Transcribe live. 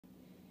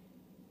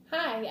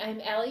Hi, I'm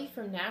Ellie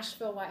from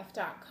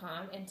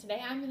NashvilleWife.com, and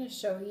today I'm going to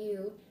show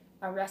you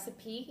a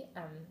recipe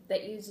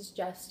that uses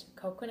just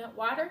coconut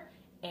water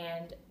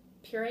and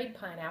pureed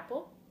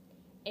pineapple,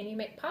 and you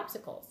make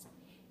popsicles.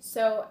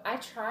 So I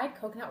tried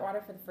coconut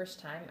water for the first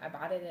time. I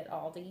bought it at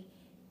Aldi,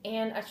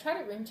 and I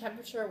tried at room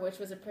temperature, which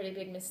was a pretty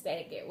big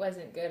mistake. It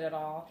wasn't good at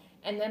all.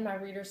 And then my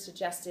reader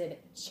suggested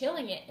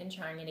chilling it and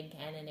trying it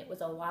again, and it was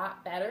a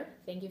lot better.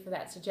 Thank you for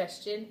that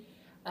suggestion.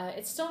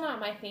 It's still not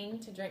my thing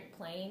to drink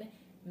plain.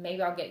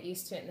 Maybe I'll get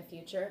used to it in the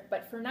future,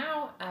 but for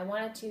now I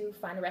wanted to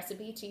find a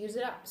recipe to use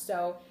it up.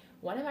 So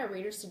one of my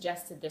readers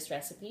suggested this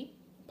recipe,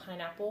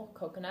 pineapple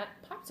coconut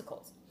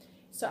popsicles.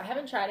 So I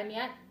haven't tried them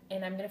yet,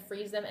 and I'm going to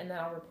freeze them and then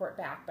I'll report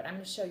back, but I'm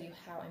going to show you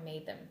how I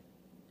made them.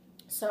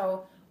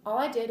 So all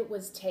I did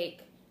was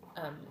take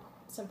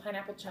some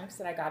pineapple chunks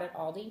that I got at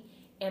Aldi,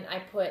 and I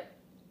put,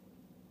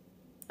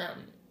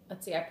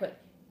 I put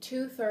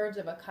 2/3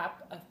 of a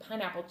cup of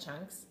pineapple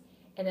chunks,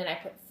 and then I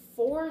put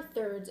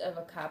 4/3 of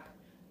a cup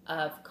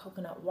of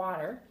coconut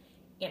water,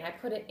 and I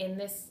put it in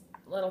this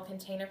little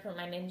container from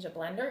my Ninja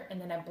blender,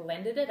 and then I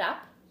blended it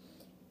up,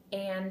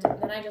 and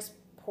then I just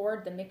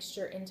poured the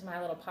mixture into my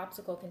little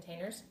popsicle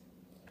containers,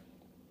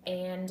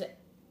 and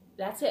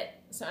that's it.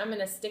 So I'm going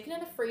to stick it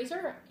in the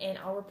freezer, and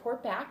I'll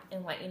report back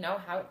and let you know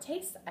how it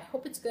tastes. I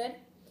hope it's good,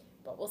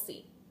 but we'll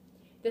see.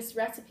 This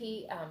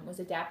recipe was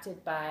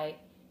adapted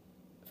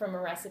from a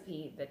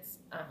recipe that's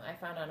I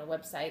found on a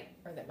website,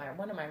 or that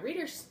one of my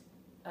readers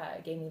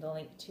gave me the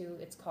link to.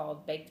 It's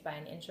called Baked by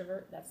an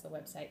Introvert. That's the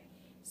website.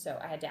 So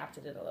I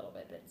adapted it a little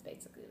bit, but it's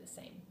basically the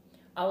same.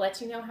 I'll let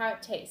you know how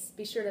it tastes.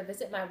 Be sure to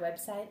visit my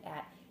website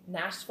at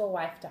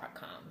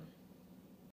NashvilleWife.com.